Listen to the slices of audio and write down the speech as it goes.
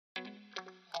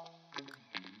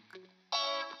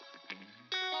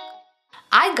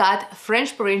got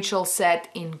French Provincial set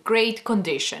in great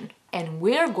condition and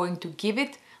we're going to give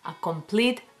it a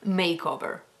complete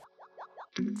makeover.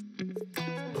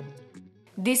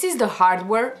 This is the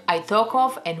hardware I talk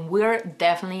of and we're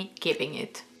definitely keeping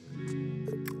it.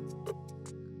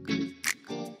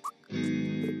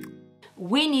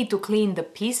 We need to clean the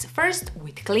piece first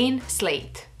with clean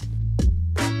slate.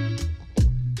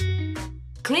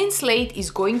 Clean slate is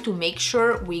going to make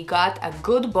sure we got a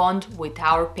good bond with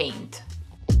our paint.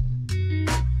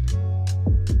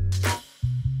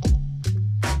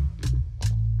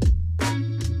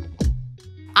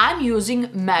 I'm using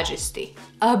Majesty,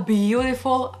 a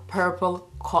beautiful purple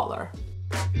color.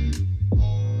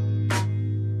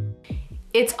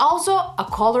 It's also a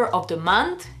color of the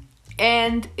month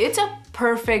and it's a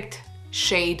perfect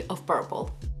shade of purple.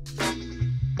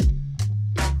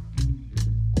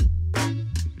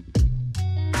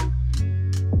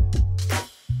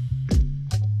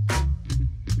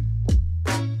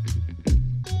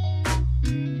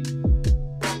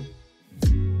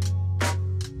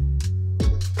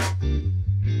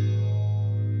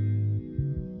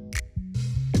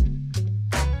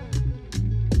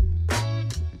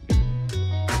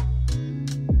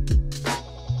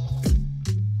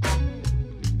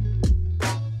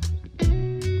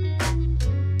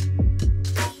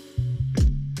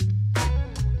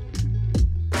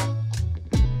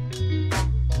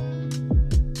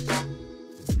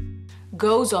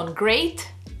 Goes on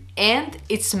great and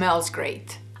it smells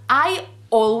great. I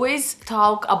always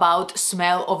talk about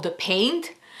smell of the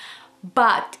paint,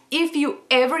 but if you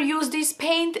ever use this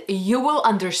paint, you will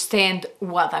understand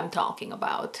what I'm talking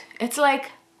about. It's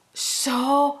like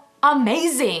so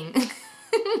amazing.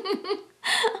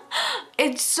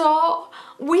 It's so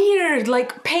weird,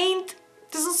 like paint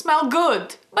doesn't smell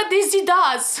good, but this it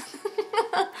does.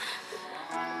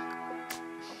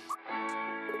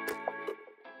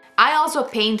 I also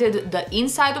painted the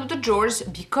inside of the drawers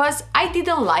because I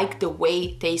didn't like the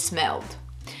way they smelled.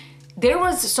 There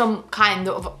was some kind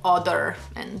of odor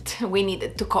and we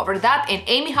needed to cover that, and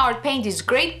Amy Howard paint is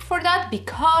great for that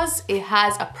because it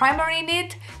has a primer in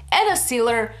it and a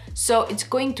sealer, so it's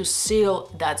going to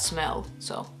seal that smell,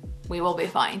 so we will be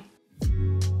fine.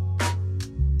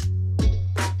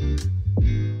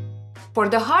 For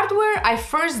the hardware, I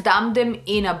first dumped them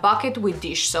in a bucket with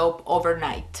dish soap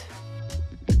overnight.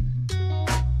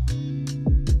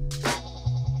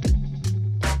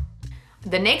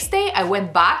 The next day I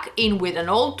went back in with an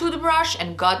old toothbrush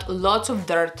and got lots of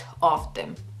dirt off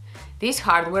them. This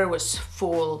hardware was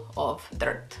full of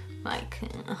dirt, like...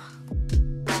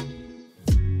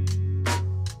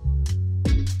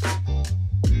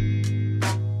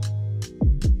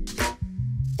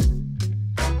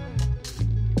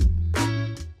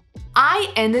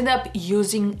 I ended up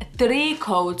using 3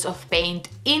 coats of paint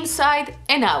inside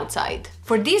and outside.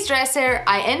 For this dresser,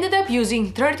 I ended up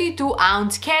using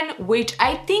 32-ounce can, which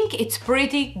I think it's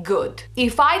pretty good.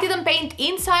 If I didn't paint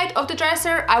inside of the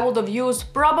dresser, I would have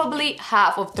used probably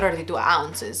half of 32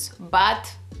 ounces,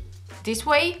 but this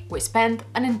way we spent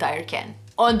an entire can.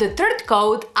 On the 3rd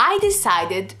coat, I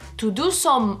decided to do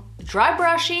some dry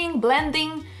brushing,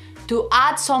 blending to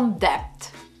add some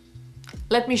depth.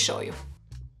 Let me show you.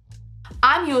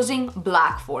 I'm using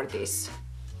black for this.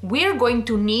 We're going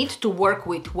to need to work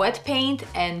with wet paint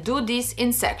and do this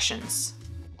in sections.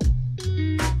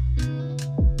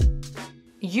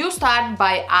 You start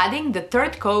by adding the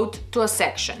 3rd coat to a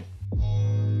section.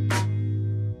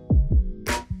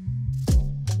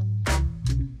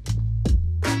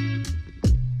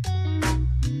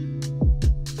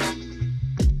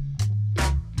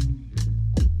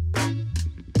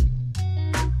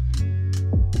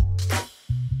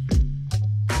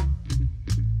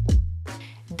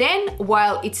 Then,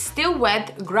 while it's still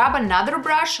wet, grab another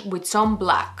brush with some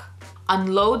black.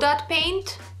 Unload that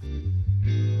paint.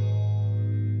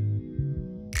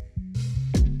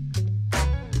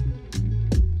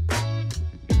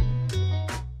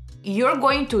 You're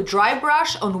going to dry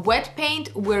brush on wet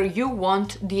paint where you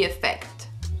want the effect.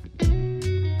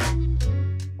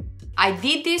 I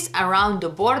did this around the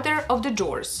border of the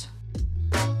drawers.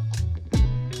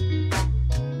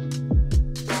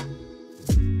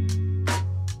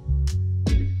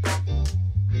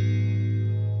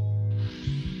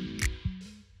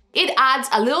 It adds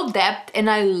a little depth and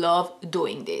I love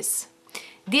doing this.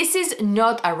 This is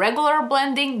not a regular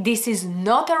blending, this is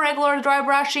not a regular dry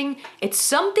brushing, it's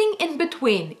something in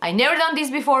between. I never done this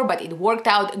before, but it worked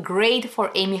out great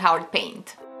for Amy Howard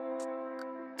paint.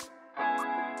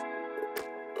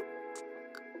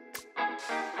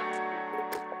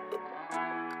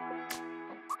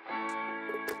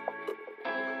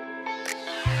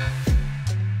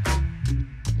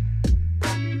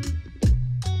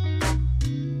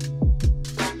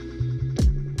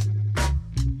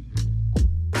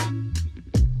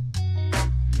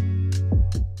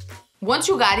 Once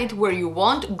you got it where you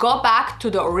want, go back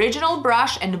to the original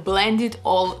brush and blend it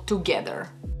all together.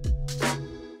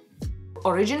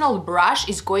 Original brush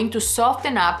is going to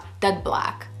soften up that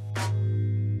black.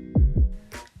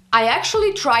 I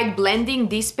actually tried blending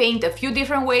this paint a few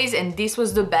different ways and this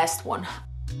was the best one.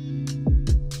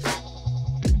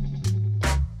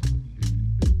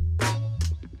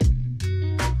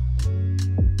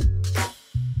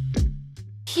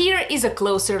 Here is a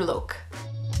closer look.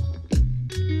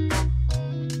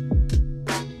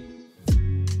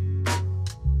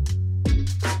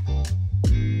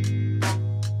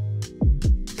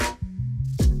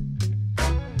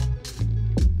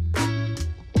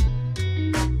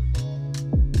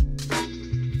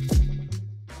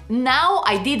 Now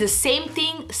I did the same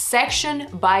thing section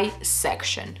by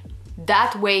section.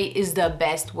 That way is the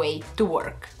best way to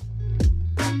work.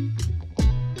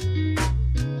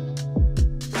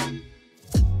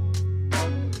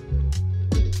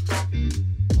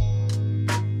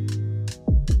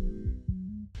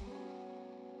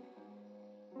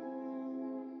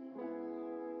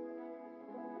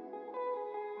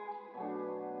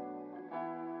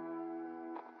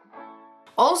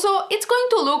 Also, it's going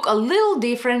to look a little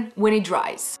different when it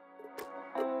dries.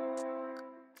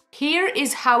 Here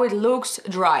is how it looks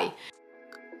dry.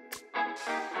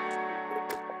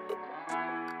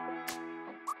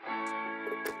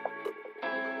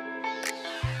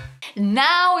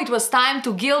 Now it was time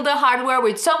to gild the hardware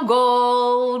with some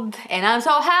gold, and I'm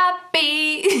so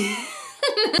happy!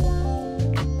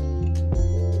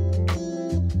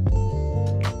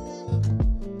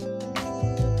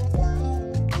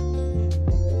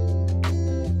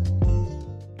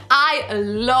 I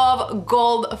love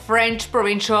gold French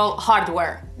Provincial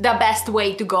hardware. The best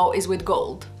way to go is with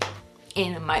gold,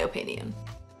 in my opinion.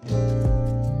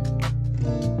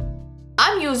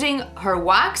 I'm using her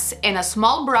wax and a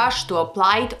small brush to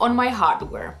apply it on my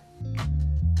hardware.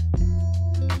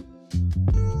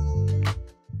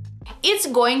 It's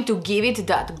going to give it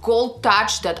that gold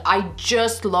touch that I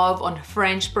just love on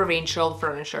French Provincial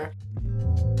furniture.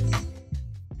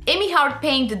 Amy Hard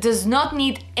paint does not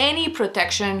need any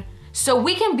protection, so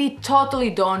we can be totally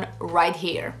done right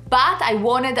here. But I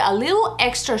wanted a little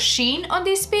extra sheen on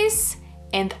this piece,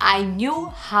 and I knew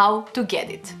how to get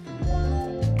it.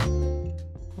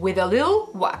 With a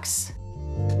little wax.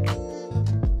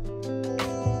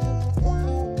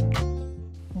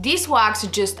 This wax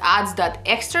just adds that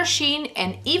extra sheen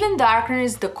and even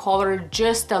darkens the color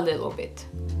just a little bit.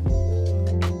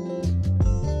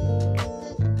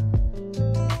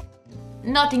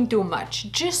 Nothing too much,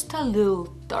 just a little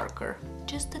darker,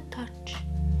 just a touch.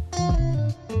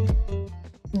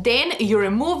 Then you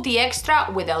remove the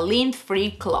extra with a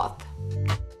lint-free cloth.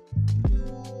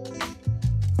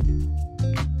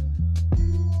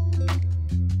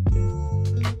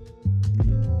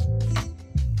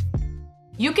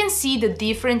 You can see the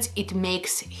difference it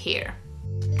makes here.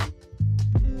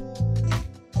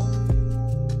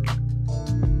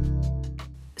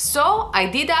 So I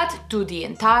did that to the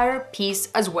entire piece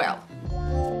as well.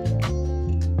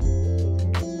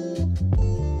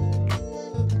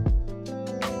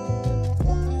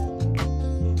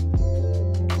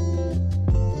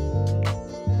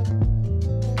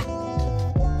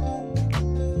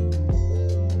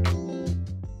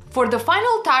 For the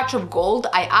final touch of gold,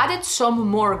 I added some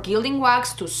more gilding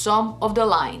wax to some of the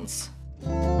lines.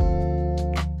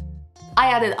 I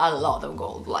added a lot of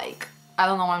gold, like, I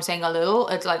don't know why I'm saying a little,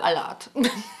 it's like a lot.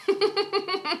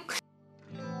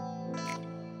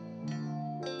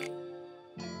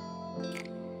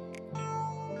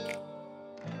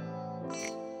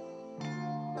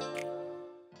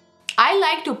 I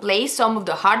like to place some of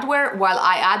the hardware while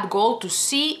I add gold to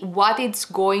see what it's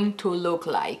going to look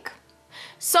like.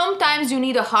 Sometimes you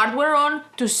need a hardware on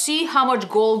to see how much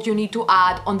gold you need to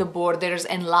add on the borders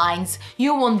and lines.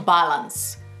 You want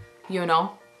balance, you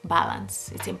know?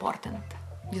 Balance, it's important.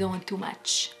 You don't want too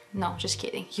much. No, just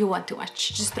kidding. You want too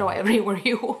much. Just throw everywhere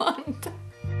you want.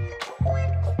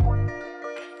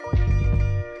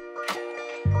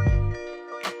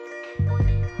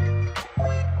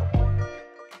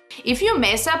 If you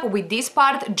mess up with this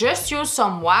part, just use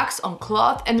some wax on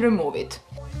cloth and remove it.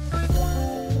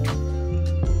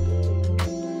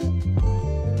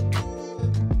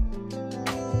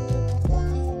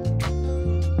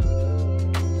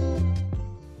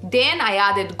 Then I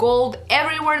added gold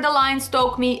everywhere the lines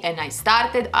took me and I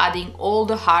started adding all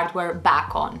the hardware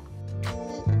back on.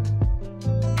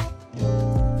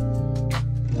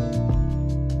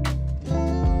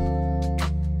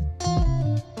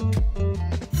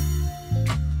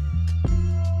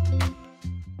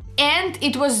 And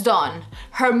it was done.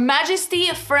 Her Majesty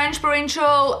French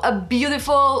Provincial, a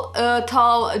beautiful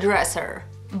tall dresser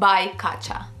by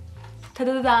Kacha.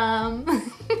 Ta-da-dam!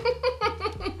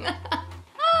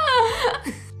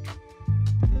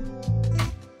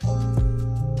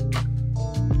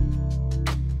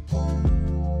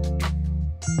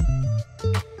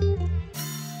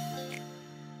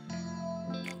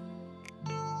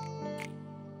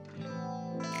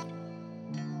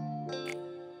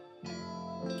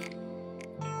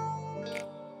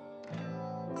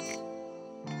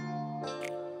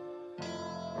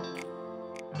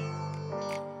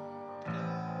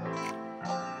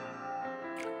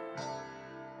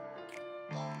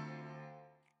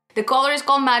 The color is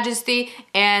called Majesty,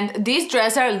 and this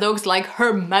dresser looks like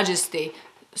Her Majesty.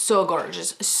 So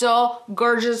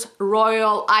gorgeous,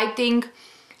 royal. I think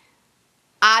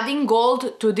adding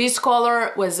gold to this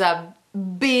color was a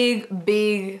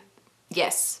big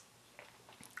yes.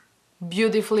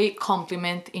 Beautifully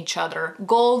complement each other.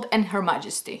 Gold and Her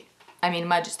Majesty. I mean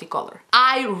Majesty color.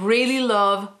 I really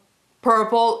love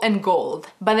purple and gold,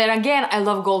 but then again I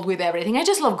love gold with everything. I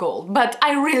just love gold, but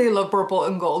I really love purple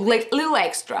and gold, like a little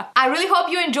extra. I really hope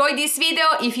you enjoyed this video.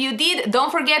 If you did,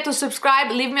 don't forget to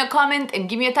subscribe, leave me a comment and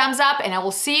give me a thumbs up, and I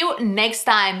will see you next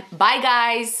time. Bye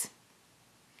guys!